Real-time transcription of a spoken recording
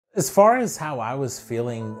As far as how I was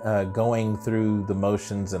feeling going through the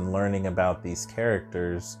motions and learning about these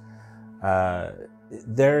characters,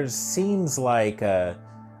 there seems like I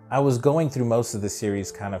was going through most of the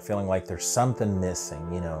series kind of feeling like there's something missing,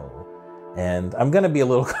 you know, and I'm going to be a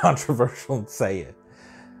little controversial and say it.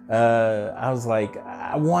 I was like,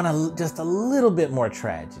 I want just a little bit more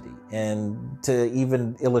tragedy, and to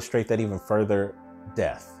even illustrate that even further,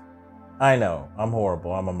 death. I know, I'm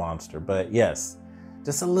horrible, I'm a monster, but yes,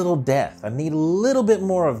 just a little death. I need a little bit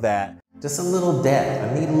more of that. Just a little death.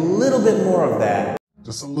 I need a little bit more of that.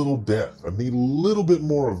 Just a little death. I need a little bit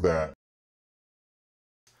more of that.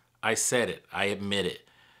 I said it. I admit it.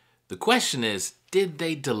 The question is, did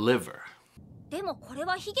they deliver? でもこれ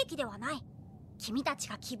は悲劇ではない。君たち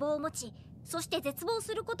が希望を持ち、そして絶望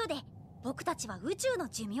することで、僕たちは宇宙の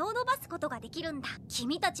寿命を伸ばすことができるんだ。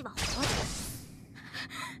君たちは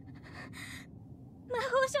魔法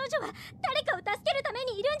少女は誰かを助けるため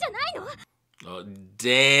にいるんじゃないの? Oh,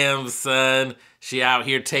 damn, son. She out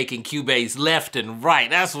here taking Cubase left and right.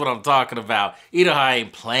 That's what I'm talking about. Itaha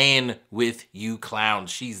ain't playing with you clowns.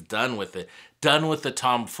 She's done with it. Done with the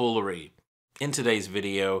tomfoolery. In today's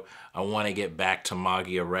video, I want to get back to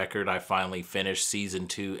Magia Record. I finally finished season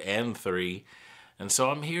 2 and 3. And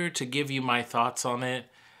so I'm here to give you my thoughts on it.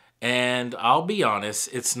 And I'll be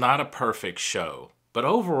honest, it's not a perfect show. But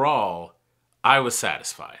overall, I was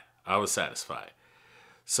satisfied.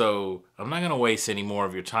 So I'm not going to waste any more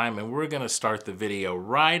of your time, and we're going to start the video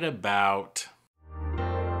right about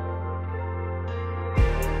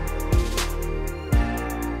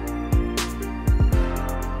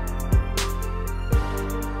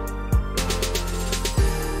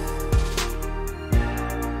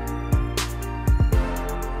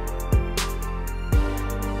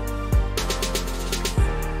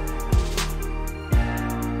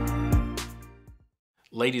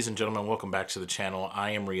Ladies and gentlemen, welcome back to the channel.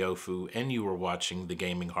 I am Ryofu, and you are watching The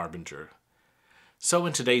Gaming Harbinger. So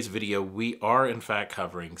in today's video, we are in fact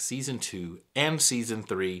covering Season 2 and Season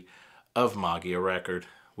 3 of Magia Record.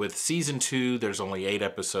 With Season 2, there's only 8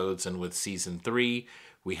 episodes, and with Season 3,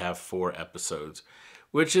 we have 4 episodes,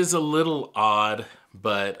 which is a little odd,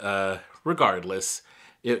 but regardless,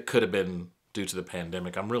 it could have been due to the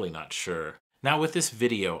pandemic. I'm really not sure. Now with this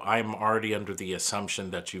video, I'm already under the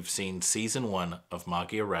assumption that you've seen Season 1 of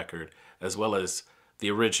Magia Record, as well as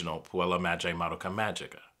the original Puella Magi Madoka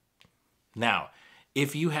Magica. Now,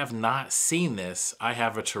 if you have not seen this, I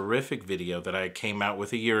have a terrific video that I came out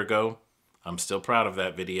with a year ago. I'm still proud of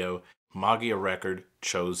that video. Magia Record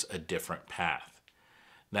chose a different path.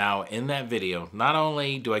 Now, in that video, not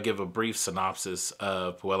only do I give a brief synopsis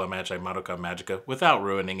of Puella Magi Madoka Magica without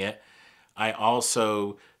ruining it, I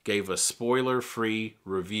also gave a spoiler-free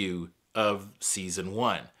review of Season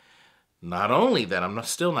 1. Not only that, I'm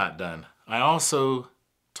still not done. I also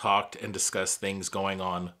talked and discussed things going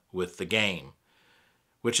on with the game,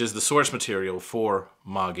 which is the source material for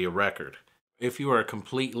Magia Record. If you are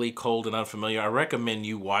completely cold and unfamiliar, I recommend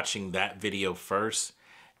you watching that video first,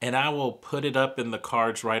 and I will put it up in the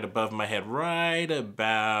cards right above my head right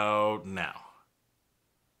about now.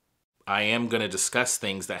 I am going to discuss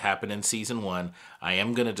things that happen in Season 1. I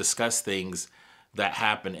am going to discuss things that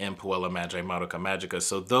happen in Puella Magi Madoka Magica.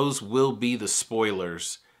 So those will be the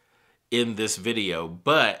spoilers in this video.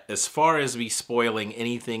 But as far as me spoiling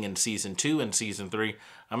anything in Season 2 and Season 3,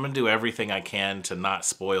 I'm going to do everything I can to not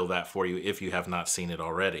spoil that for you if you have not seen it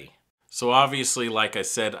already. So obviously, like I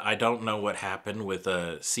said, I don't know what happened with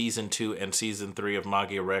Season 2 and Season 3 of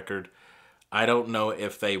Magia Record. I don't know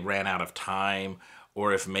if they ran out of time,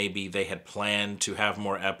 or if maybe they had planned to have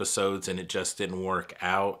more episodes and it just didn't work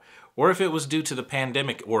out, or if it was due to the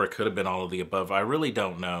pandemic, or it could have been all of the above. I really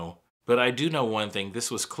don't know. But I do know one thing, this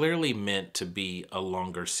was clearly meant to be a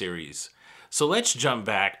longer series. So let's jump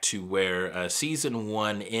back to where Season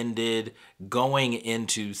 1 ended, going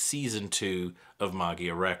into Season 2 of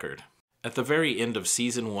Magia Record. At the very end of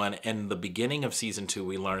Season 1 and the beginning of Season 2,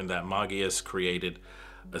 we learned that Magius created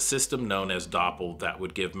a system known as Doppel that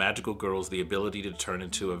would give magical girls the ability to turn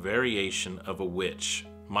into a variation of a witch,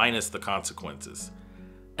 minus the consequences,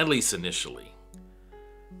 at least initially.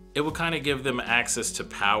 It would kind of give them access to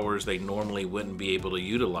powers they normally wouldn't be able to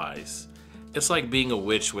utilize. It's like being a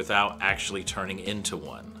witch without actually turning into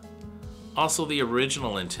one. Also, the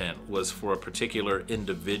original intent was for a particular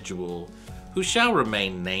individual who shall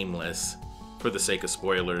remain nameless for the sake of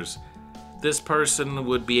spoilers. This person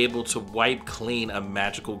would be able to wipe clean a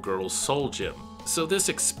magical girl's soul gem. So this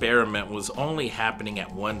experiment was only happening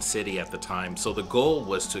at one city at the time, so the goal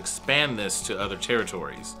was to expand this to other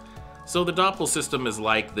territories. So the Doppel system is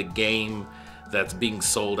like the game that's being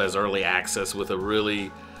sold as early access with a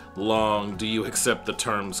really long do you accept the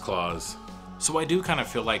terms clause. So I do kind of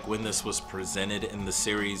feel like when this was presented in the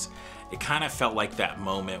series, it kind of felt like that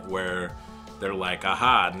moment where they're like,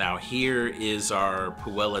 aha, now here is our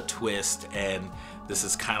Puella twist, and this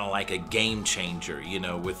is kind of like a game changer, you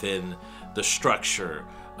know, within the structure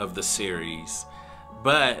of the series.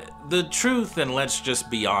 But the truth, and let's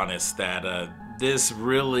just be honest, that this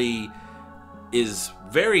really is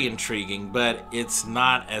very intriguing, but it's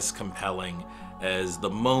not as compelling as the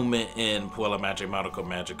moment in Puella Magi Madoka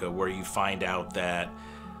Magica where you find out that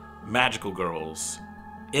magical girls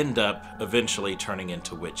end up eventually turning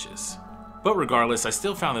into witches. But regardless, I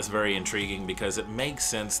still found this very intriguing because it makes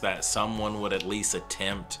sense that someone would at least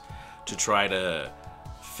attempt to try to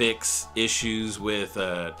fix issues with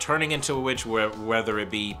turning into a witch, whether it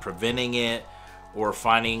be preventing it or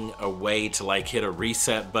finding a way to like hit a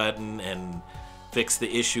reset button and fix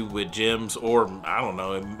the issue with gems, or I don't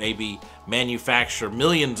know, maybe manufacture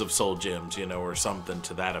millions of soul gems, you know, or something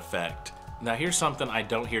to that effect. Now here's something I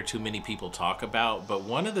don't hear too many people talk about, but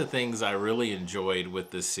one of the things I really enjoyed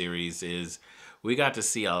with this series is we got to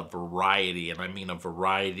see a variety, and I mean a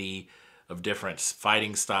variety of different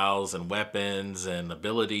fighting styles and weapons and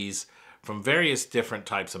abilities from various different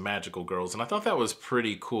types of magical girls. And I thought that was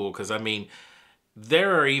pretty cool because, I mean,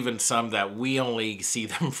 there are even some that we only see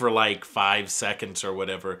them for like 5 seconds or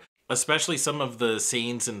whatever. Especially some of the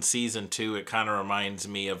scenes in season 2, it kind of reminds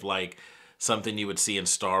me of like something you would see in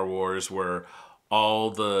Star Wars where all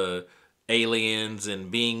the aliens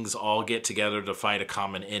and beings all get together to fight a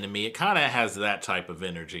common enemy. It kind of has that type of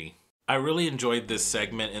energy. I really enjoyed this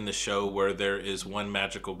segment in the show where there is one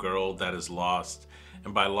magical girl that is lost.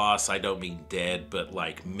 And by lost, I don't mean dead, but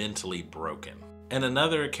like mentally broken. And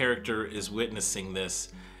another character is witnessing this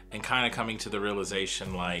and kind of coming to the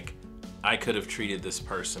realization like, I could have treated this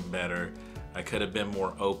person better. I could have been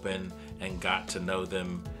more open and got to know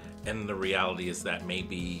them. And the reality is that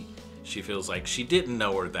maybe she feels like she didn't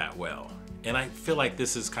know her that well. And I feel like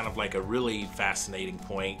this is kind of like a really fascinating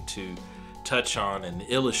point to touch on and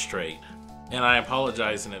illustrate. And I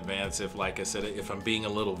apologize in advance if, like I said, if I'm being a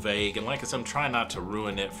little vague. And like I said, I'm trying not to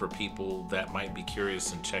ruin it for people that might be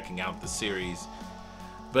curious in checking out the series.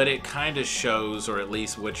 But it kind of shows, or at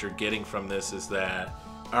least what you're getting from this, is that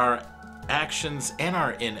our actions and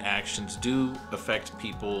our inactions do affect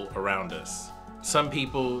people around us. Some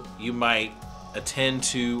people you might attend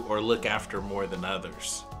to or look after more than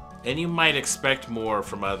others. And you might expect more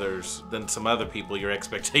from others than some other people. Your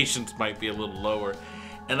expectations might be a little lower.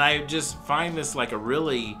 And I just find this like a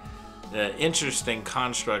really interesting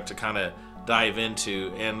construct to kind of dive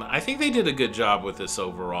into. And I think they did a good job with this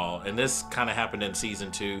overall. And this kind of happened in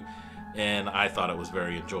season 2, and I thought it was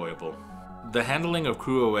very enjoyable. The handling of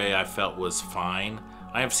Kuroe I felt was fine.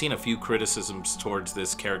 I have seen a few criticisms towards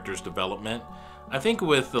this character's development. I think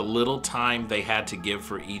with the little time they had to give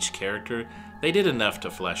for each character, they did enough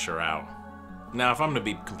to flesh her out. Now, if I'm going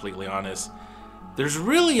to be completely honest, there's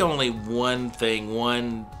really only one thing,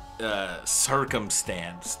 one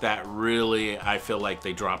circumstance that really I feel like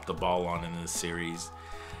they dropped the ball on in this series,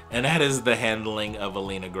 and that is the handling of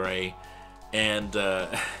Alina Gray, and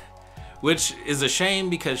which is a shame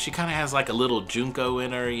because she kind of has like a little Junko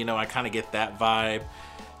in her, you know, I kind of get that vibe.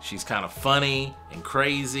 She's kind of funny and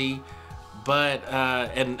crazy, but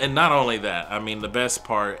and not only that, I mean the best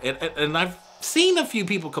part, and I've seen a few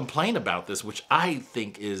people complain about this, which I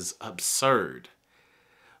think is absurd,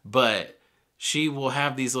 but she will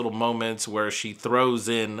have these little moments where she throws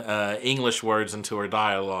in English words into her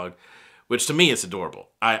dialogue, which to me is adorable.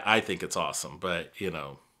 I think it's awesome, but you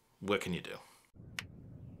know, what can you do?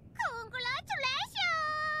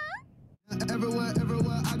 Everywhere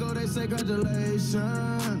I go, they say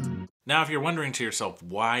congratulations. Now, if you're wondering to yourself,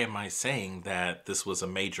 why am I saying that this was a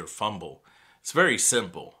major fumble? It's very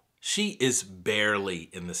simple. She is barely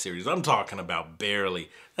in the series. I'm talking about barely.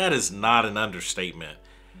 That is not an understatement.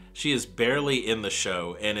 She is barely in the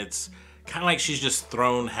show, and it's kind of like she's just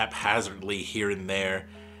thrown haphazardly here and there,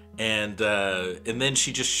 and then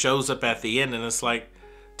she just shows up at the end, and it's like,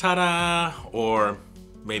 ta-da, or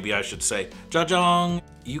maybe I should say, jajong.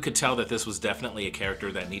 You could tell that this was definitely a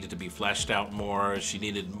character that needed to be fleshed out more. She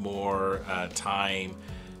needed more time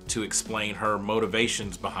to explain her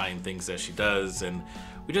motivations behind things that she does, and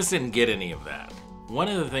we just didn't get any of that. One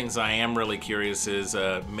of the things I am really curious is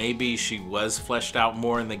maybe she was fleshed out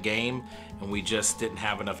more in the game and we just didn't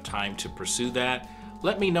have enough time to pursue that.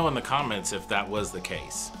 Let me know in the comments if that was the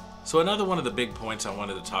case. So another one of the big points I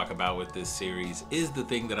wanted to talk about with this series is the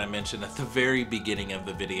thing that I mentioned at the very beginning of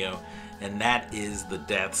the video, and that is the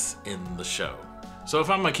deaths in the show. So if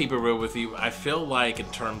I'm gonna keep it real with you, I feel like in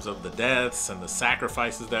terms of the deaths and the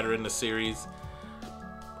sacrifices that are in the series,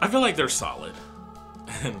 I feel like they're solid.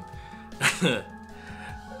 And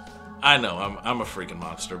I know I'm a freaking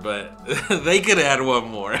monster, but they could have had one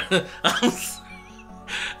more.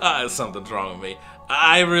 Something's wrong with me.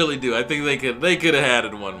 I really do. I think they could have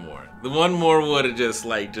added one more. The one more would have just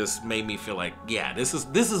made me feel like, yeah, this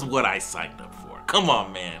is what I signed up for. Come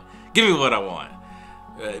on, man, give me what I want.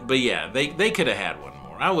 But yeah, they could have had one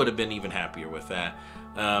more. I would have been even happier with that.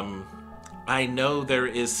 I know there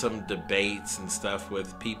is some debates and stuff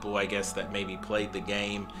with people, I guess, that maybe played the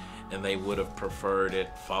game and they would have preferred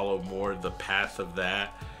it follow more the path of that,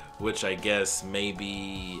 which I guess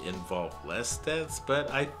maybe involved less deaths. But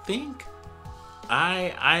I think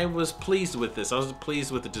I was pleased with this. I was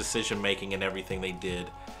pleased with the decision making and everything they did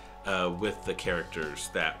with the characters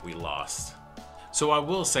that we lost. So I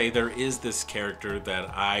will say there is this character that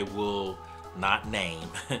I will not name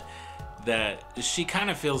that she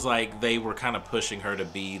kind of feels like they were kind of pushing her to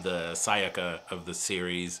be the Sayaka of the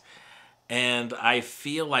series. And I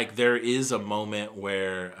feel like there is a moment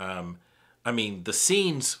where, I mean, the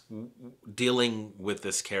scenes dealing with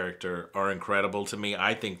this character are incredible to me.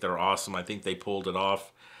 I think they're awesome. I think they pulled it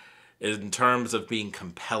off in terms of being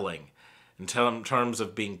compelling, in terms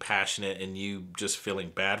of being passionate and you just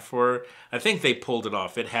feeling bad for her. I think they pulled it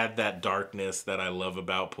off. It had that darkness that I love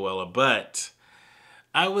about Puella, but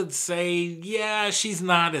I would say, yeah, she's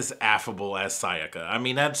not as affable as Sayaka. I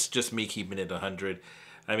mean, that's just me keeping it 100.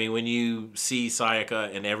 I mean, when you see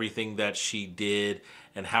Sayaka and everything that she did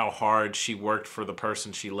and how hard she worked for the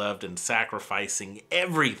person she loved and sacrificing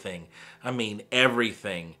everything, I mean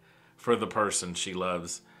everything, for the person she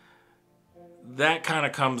loves, that kind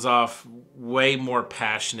of comes off way more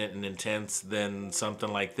passionate and intense than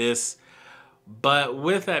something like this. But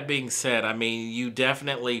with that being said, I mean, you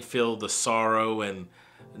definitely feel the sorrow and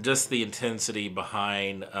just the intensity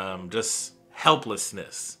behind just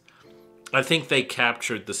helplessness. I think they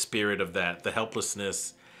captured the spirit of that. The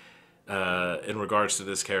helplessness in regards to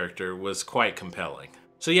this character was quite compelling.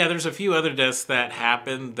 So yeah, there's a few other deaths that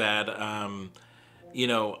happened that, you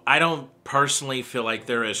know, I don't personally feel like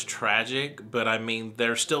they're as tragic, but I mean,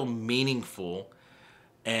 they're still meaningful.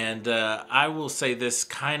 And I will say this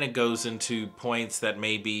kind of goes into points that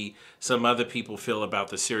maybe some other people feel about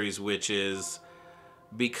the series, which is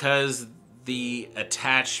because the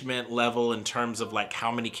attachment level in terms of like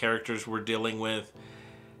how many characters we're dealing with,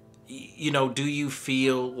 you know, do you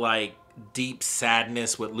feel like deep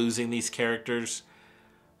sadness with losing these characters?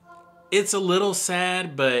 It's a little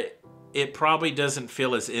sad, but it probably doesn't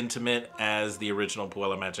feel as intimate as the original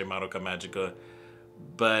Puella Magi Madoka Magica.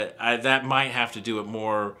 But that might have to do with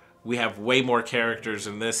more, we have way more characters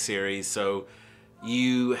in this series, so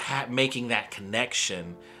you making that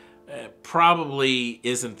connection probably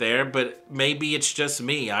isn't there, but maybe it's just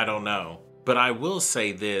me, I don't know. But I will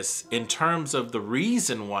say this, in terms of the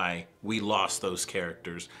reason why we lost those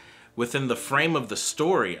characters, within the frame of the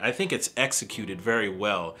story, I think it's executed very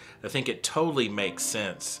well. I think it totally makes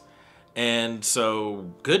sense. And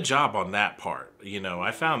so, good job on that part. You know,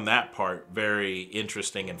 I found that part very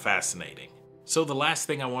interesting and fascinating. So the last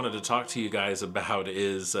thing I wanted to talk to you guys about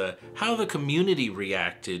is how the community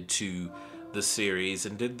reacted to the series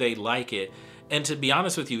and did they like it. And to be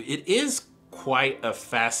honest with you, it is quite a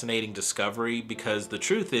fascinating discovery because the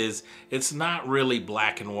truth is it's not really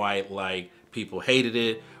black and white like people hated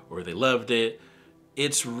it or they loved it.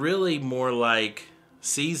 It's really more like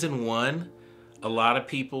season 1, a lot of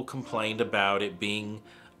people complained about it being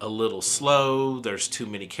a little slow, there's too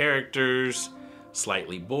many characters,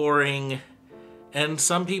 slightly boring, and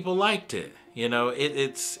some people liked it. You know,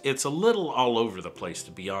 it's a little all over the place,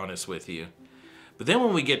 to be honest with you. But then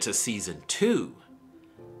when we get to season 2,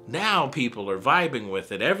 now people are vibing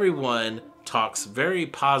with it. Everyone talks very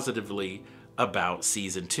positively about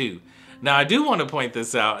season 2. Now, I do want to point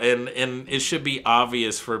this out, and it should be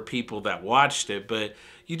obvious for people that watched it, but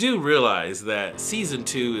you do realize that season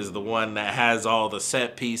 2 is the one that has all the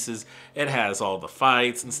set pieces. It has all the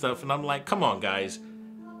fights and stuff, and I'm like, come on, guys.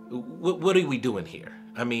 What are we doing here?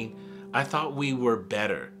 I mean, I thought we were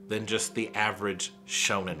better than just the average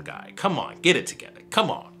shonen guy. Come on, get it together.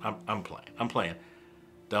 Come on, I'm playing.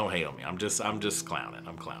 Don't hate on me. I'm just clowning.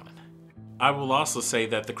 I'm clowning. I will also say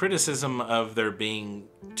that the criticism of there being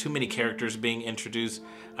too many characters being introduced,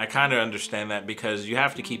 I kind of understand that because you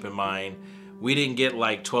have to keep in mind we didn't get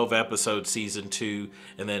like 12 episodes season 2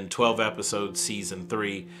 and then 12 episodes season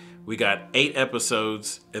 3. We got 8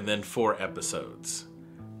 episodes and then 4 episodes.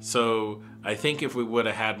 So I think if we would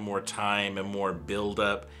have had more time and more build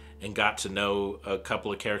up and got to know a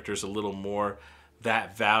couple of characters a little more,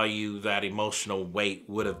 that value, that emotional weight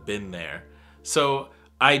would have been there. So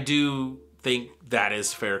I do think that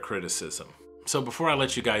is fair criticism. So before I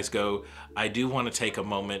let you guys go, I do want to take a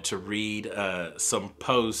moment to read some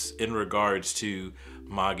posts in regards to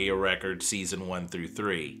Magia Record Season 1 through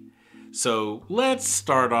 3. So let's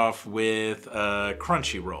start off with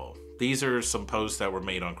Crunchyroll. These are some posts that were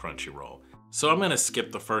made on Crunchyroll. So I'm going to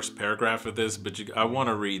skip the first paragraph of this, but I want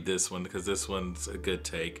to read this one because this one's a good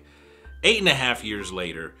take. 8.5 years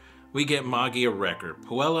later, we get Magia Record,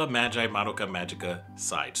 Puella Magi Madoka Magica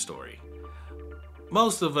side story.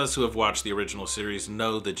 Most of us who have watched the original series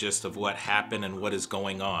know the gist of what happened and what is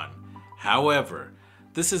going on. However,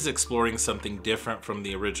 this is exploring something different from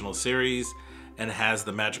the original series and has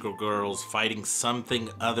the magical girls fighting something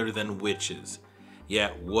other than witches.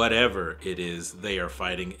 Yet whatever it is they are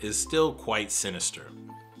fighting is still quite sinister.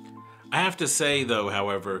 I have to say though,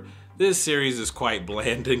 however, this series is quite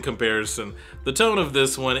bland in comparison. The tone of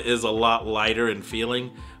this one is a lot lighter in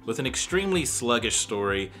feeling, with an extremely sluggish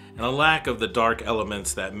story and a lack of the dark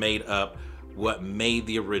elements that made up what made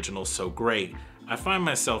the original so great. I find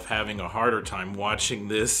myself having a harder time watching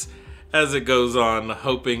this as it goes on,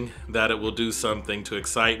 hoping that it will do something to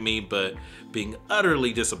excite me, but being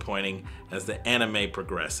utterly disappointing as the anime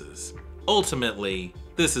progresses. Ultimately,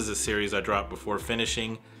 this is a series I dropped before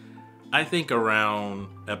finishing, I think around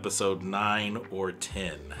episode 9 or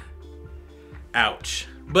 10. Ouch.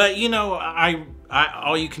 But you know, I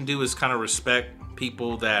all you can do is kind of respect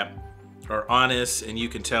people that are honest, and you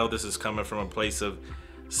can tell this is coming from a place of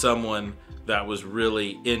someone that was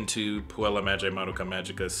really into Puella Magi Madoka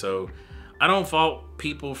Magica. So I don't fault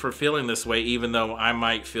people for feeling this way, even though I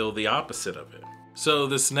might feel the opposite of it. So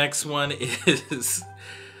this next one is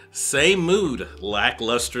same mood,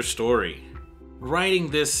 lackluster story. Writing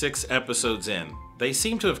this 6 episodes in, they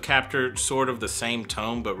seem to have captured sort of the same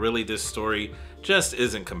tone, but really this story just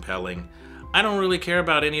isn't compelling. I don't really care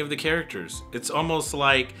about any of the characters. It's almost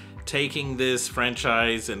like taking this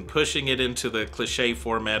franchise and pushing it into the cliche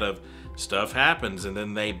format of stuff happens and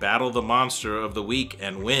then they battle the monster of the week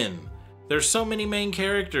and win. There's so many main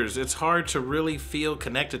characters, it's hard to really feel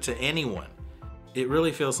connected to anyone. It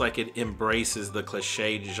really feels like it embraces the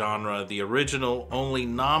cliched genre the original only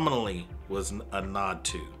nominally was a nod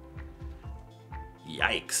to.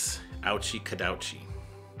 Yikes. Ouchie kadouchie.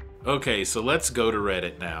 Okay, so let's go to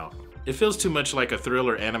Reddit now. It feels too much like a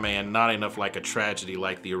thriller anime and not enough like a tragedy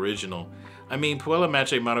like the original. I mean, Puella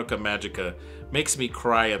Magi Madoka Magica makes me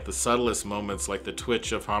cry at the subtlest moments, like the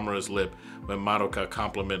twitch of Hamura's lip when Madoka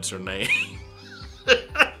compliments her name.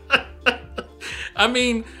 I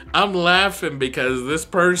mean, I'm laughing because this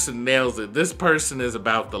person nails it. This person is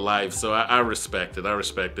about the life, so I respect it. I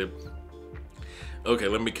respect it. Okay,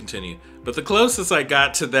 let me continue. But the closest I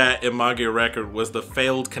got to that in Magia Record was the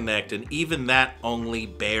failed connect, and even that only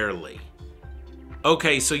barely.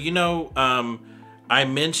 Okay, so you know, I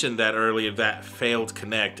mentioned that earlier, that failed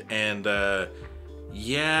connect, and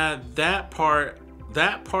yeah, that part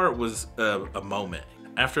was a moment.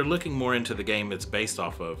 After looking more into the game it's based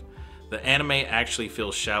off of, the anime actually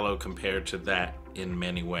feels shallow compared to that in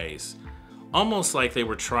many ways. Almost like they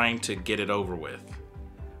were trying to get it over with.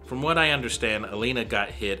 From what I understand, Alina got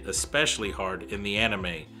hit especially hard in the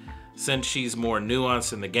anime, since she's more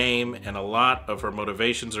nuanced in the game and a lot of her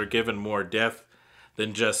motivations are given more depth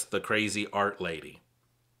than just the crazy art lady.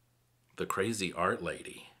 The crazy art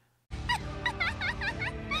lady.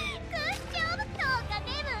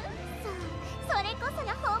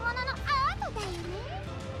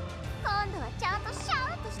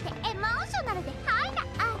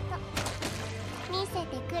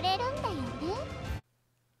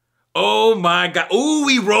 Oh my god. Ooh,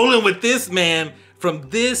 we rolling with this, man. From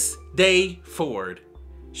this day forward,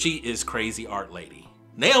 she is crazy art lady.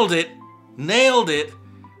 Nailed it. Nailed it.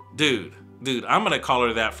 Dude, I'm gonna call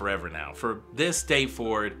her that forever now. For this day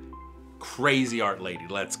forward, crazy art lady.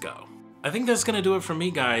 Let's go. I think that's gonna do it for me,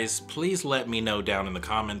 guys. Please let me know down in the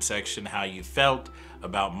comment section how you felt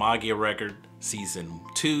about Magia Record Season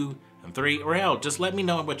 2 and 3, or hell, just let me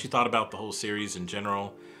know what you thought about the whole series in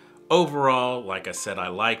general. Overall, like I said, I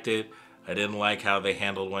liked it. I didn't like how they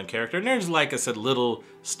handled one character. And there's, like I said, little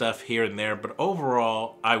stuff here and there, but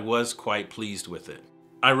overall, I was quite pleased with it.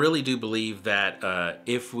 I really do believe that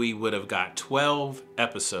if we would have got 12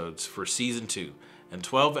 episodes for Season 2 and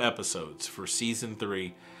 12 episodes for Season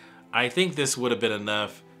 3, I think this would have been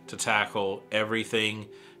enough to tackle everything,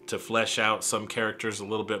 to flesh out some characters a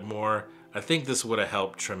little bit more. I think this would have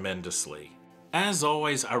helped tremendously. As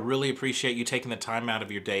always, I really appreciate you taking the time out of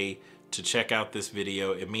your day to check out this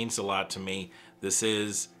video. It means a lot to me. This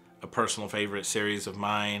is a personal favorite series of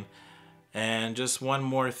mine. And just one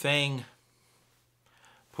more thing.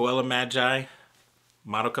 Puella Magi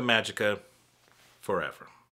Madoka Magica forever.